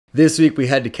This week we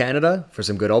head to Canada for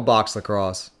some good old box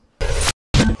lacrosse.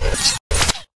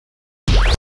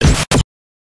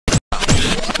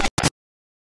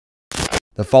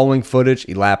 The following footage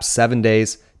elapsed 7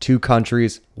 days, 2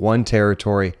 countries, 1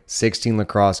 territory, 16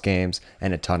 lacrosse games,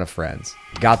 and a ton of friends.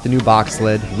 Got the new box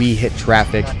lid, we hit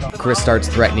traffic, Chris starts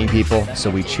threatening people, so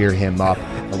we cheer him up.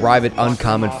 Arrive at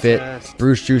Uncommon Fit,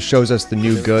 Bruce Juice shows us the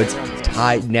new goods,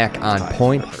 tied neck on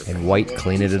point, and White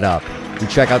cleaning it up. We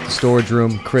check out the storage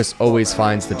room, Chris always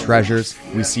finds the treasures,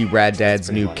 we see Rad Dad's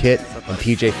new kit, and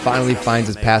PJ finally finds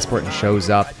his passport and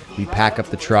shows up. We pack up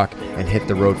the truck and hit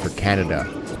the road for Canada.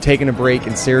 Taking a break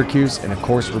in Syracuse, and of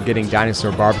course we're getting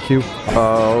dinosaur barbecue.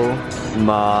 Oh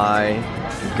my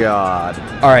god.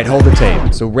 Alright, hold the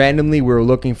tape. So randomly we were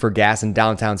looking for gas in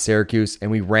downtown Syracuse,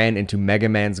 and we ran into Mega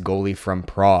Man's goalie from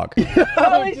Prague.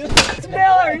 Holy shit,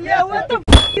 Miller! Yeah, what the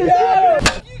f is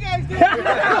that? You guys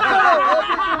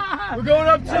We're going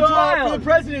up to for the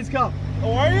President's Cup.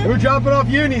 Oh, are you? We're dropping off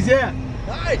unis, yeah.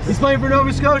 Nice. He's playing for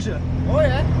Nova Scotia. Oh,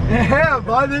 yeah? Yeah,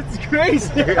 bud, it's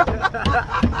crazy.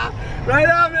 Right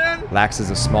on, man. Lax is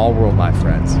a small world, my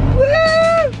friends.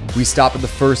 Woo! We stop at the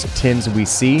first Tim's we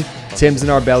see. Tim's in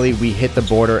our belly, we hit the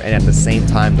border, and at the same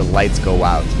time the lights go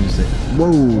out.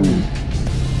 Whoa.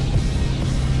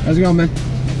 How's it going, man?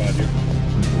 How about you?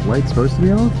 The light's supposed to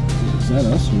be on? Is that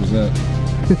us or is that?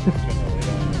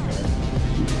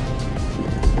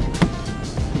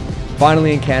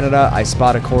 Finally in Canada, I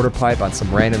spot a quarter pipe on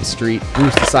some random street.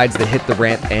 Bruce decides to hit the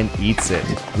ramp and eats it.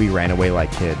 We ran away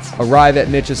like kids. Arrive at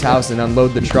Mitch's house and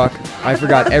unload the truck. I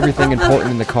forgot everything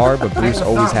important in the car, but Bruce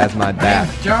always has my back.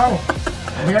 Joe,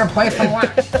 we're gonna play for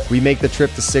what? We make the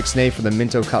trip to 6NA for the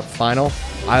Minto Cup final.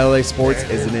 ILA Sports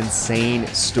is an insane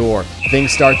store.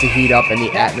 Things start to heat up and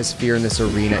the atmosphere in this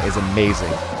arena is amazing.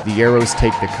 The Arrows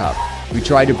take the cup. We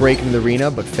tried to break into the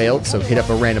arena but failed, so hit up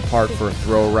a random park for a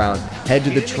throw around. Head to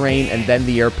the train and then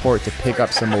the airport to pick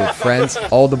up some old friends.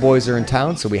 All the boys are in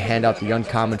town, so we hand out the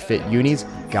Uncommon Fit unis.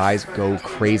 Guys go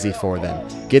crazy for them.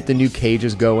 Get the new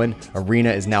cages going.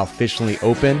 Arena is now officially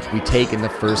open. We take in the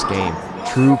first game.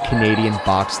 True Canadian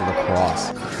box lacrosse.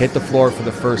 Hit the floor for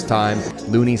the first time.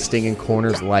 Looney stinging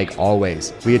corners like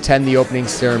always. We attend the opening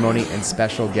ceremony and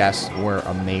special guests were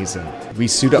amazing. We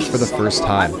suit up for the first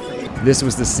time. This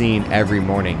was the scene every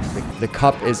morning. The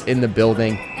cup is in the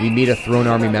building. We meet a Throne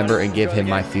Army member and give him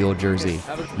my field jersey.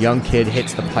 Young kid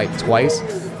hits the pipe twice.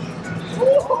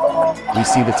 We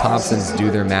see the Thompsons do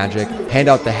their magic. Hand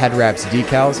out the head wraps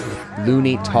decals.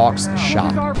 Looney talks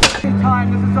shop. This is our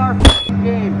time. This is our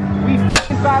game. We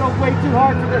battled way too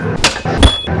hard for this.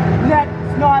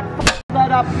 Let's not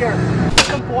let up here.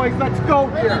 Come boys, let's go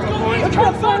here. Let's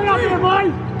go fire up here,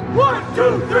 boys. 1,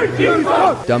 2, 3,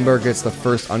 4. Dunbar gets the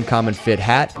first Uncommon Fit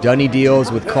hat. Dunny deals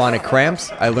with chronic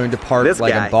cramps. I learned to park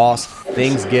like a boss.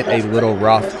 Things get a little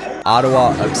rough. Ottawa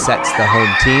upsets the home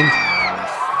team.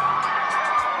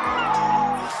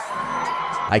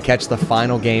 I catch the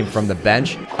final game from the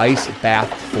bench. Ice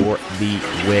bath for the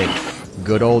win.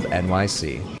 Good old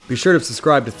NYC. Be sure to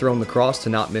subscribe to Throne Lacrosse to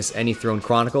not miss any Throne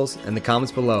Chronicles. In the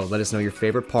comments below, let us know your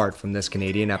favorite part from this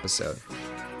Canadian episode.